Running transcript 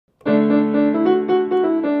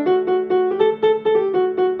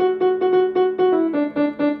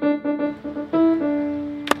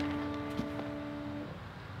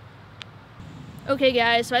Okay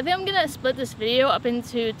guys, so I think I'm gonna split this video up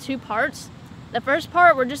into two parts. The first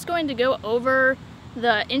part, we're just going to go over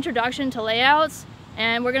the introduction to layouts,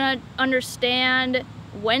 and we're gonna understand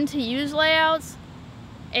when to use layouts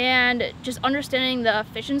and just understanding the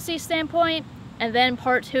efficiency standpoint. And then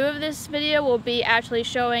part two of this video will be actually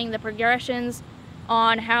showing the progressions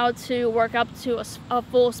on how to work up to a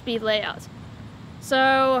full speed layout.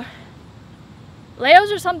 So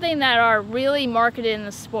layouts are something that are really marketed in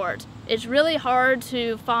the sport. It's really hard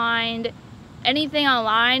to find anything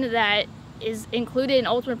online that is included in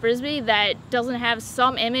Ultimate Frisbee that doesn't have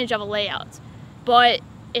some image of a layout. But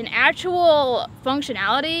in actual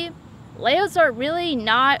functionality, layouts are really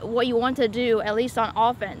not what you want to do, at least on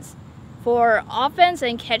offense. For offense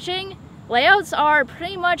and catching, layouts are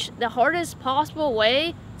pretty much the hardest possible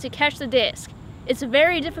way to catch the disc. It's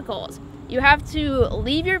very difficult. You have to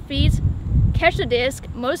leave your feet, catch the disc.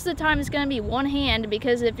 Most of the time it's going to be one hand,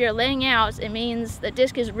 because if you're laying out, it means the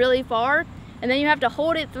disc is really far, and then you have to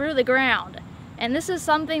hold it through the ground. And this is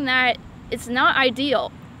something that it's not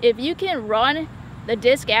ideal. If you can run the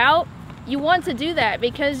disc out, you want to do that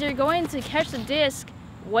because you're going to catch the disc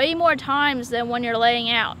way more times than when you're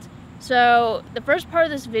laying out. So the first part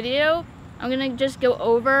of this video, I'm going to just go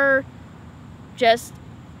over just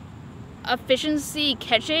efficiency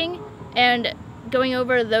catching and going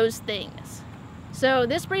over those things. So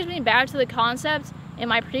this brings me back to the concept in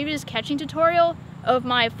my previous catching tutorial of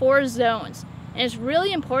my 4 zones. And it's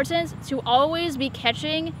really important to always be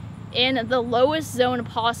catching in the lowest zone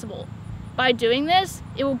possible. By doing this,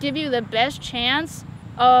 it will give you the best chance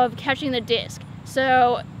of catching the disc.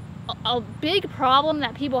 So a big problem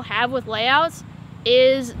that people have with layouts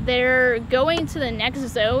is they're going to the next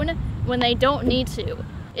zone when they don't need to.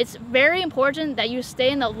 It's very important that you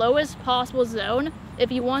stay in the lowest possible zone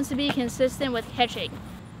if you want to be consistent with catching.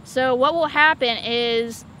 So what will happen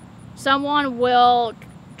is someone will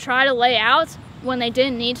try to lay out when they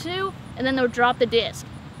didn't need to, and then they'll drop the disc.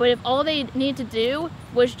 But if all they need to do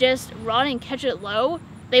was just run and catch it low,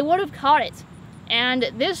 they would have caught it. And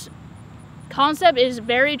this concept is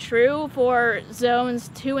very true for zones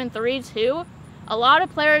 2 and 3 too. A lot of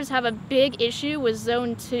players have a big issue with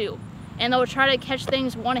zone 2, and they'll try to catch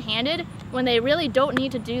things one-handed when they really don't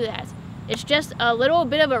need to do that. It's just a little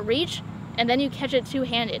bit of a reach, and then you catch it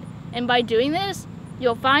two-handed. And by doing this,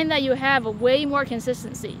 you'll find that you have way more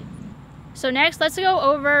consistency. So next, let's go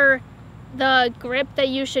over the grip that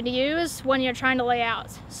you should use when you're trying to lay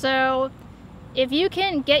out. So if you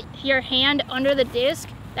can get your hand under the disc,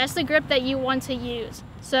 that's the grip that you want to use.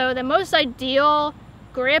 So the most ideal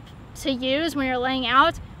grip to use when you're laying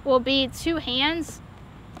out will be 2 hands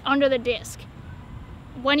under the disc.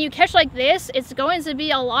 When you catch like this, it's going to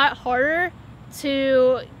be a lot harder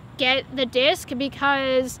to get the disc,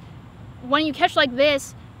 because when you catch like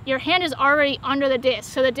this, your hand is already under the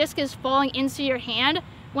disc, so the disc is falling into your hand.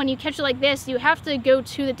 When you catch it like this, you have to go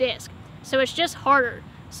to the disc, so it's just harder.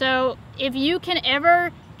 So if you can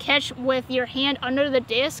ever catch with your hand under the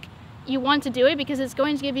disc, you want to do it because it's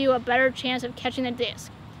going to give you a better chance of catching the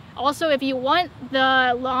disc. Also, if you want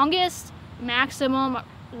the longest maximum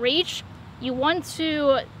reach, you want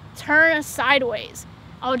to turn sideways.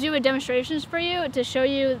 I'll do a demonstrations for you to show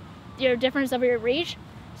you your difference of your reach.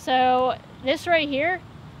 So this right here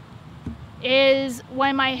is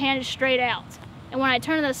when my hand is straight out. And when I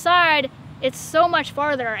turn to the side, it's so much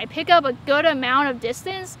farther. I pick up a good amount of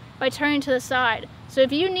distance by turning to the side. So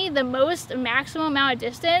if you need the most maximum amount of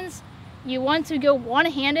distance, you want to go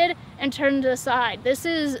one-handed and turn to the side. This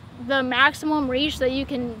is the maximum reach that you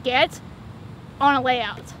can get on a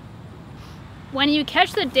layout. When you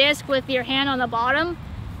catch the disc with your hand on the bottom,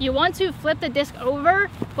 you want to flip the disc over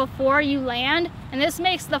before you land, and this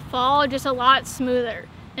makes the fall just a lot smoother,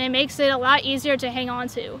 and it makes it a lot easier to hang on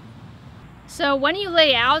to. So when you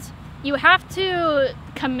lay out, you have to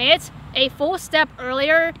commit a full step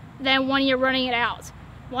earlier than when you're running it out.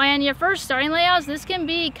 When you're first starting layouts, this can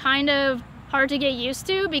be kind of hard to get used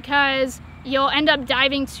to because you'll end up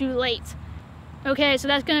diving too late. Okay, so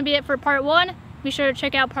that's going to be it for part 1. Be sure to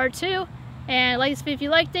check out part 2, and like this video if you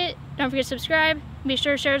liked it. Don't forget to subscribe. Be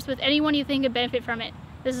sure to share this with anyone you think could benefit from it.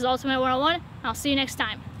 This is Ultimate101. I'll see you next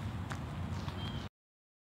time.